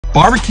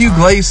Barbecue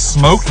glazed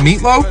smoked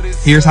meatloaf.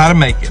 Here's how to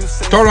make it.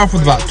 Start off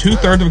with about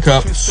 2/3 of a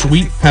cup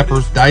sweet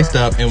peppers diced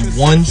up and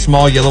 1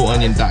 small yellow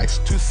onion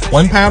diced.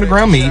 1 pound of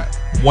ground meat,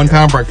 1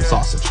 pound breakfast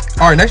sausage.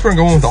 All right, next we're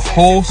gonna go in with a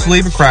whole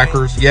sleeve of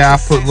crackers. Yeah, I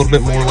put a little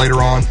bit more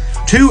later on.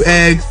 2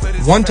 eggs,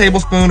 1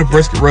 tablespoon of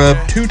brisket rub,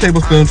 2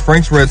 tablespoons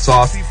Frank's red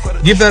sauce.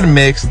 Give that a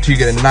mix until you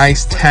get a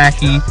nice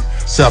tacky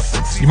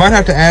substance. You might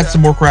have to add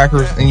some more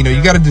crackers, and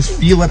you got to just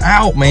feel it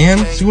out,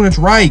 man. See when it's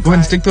right. Go ahead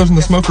and stick those in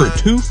the smoker at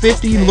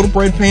 250 in a little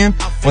bread pan.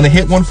 When they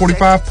hit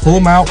 145, pull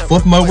them out,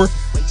 flip them over,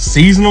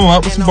 season them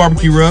up with some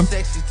barbecue rub.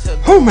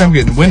 Oh man, I'm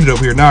getting winded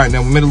over here. All right,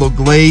 now we made a little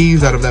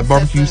glaze out of that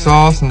barbecue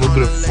sauce and a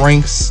little bit of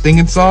Frank's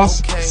stinging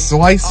sauce.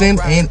 Slice in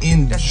and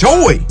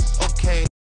enjoy.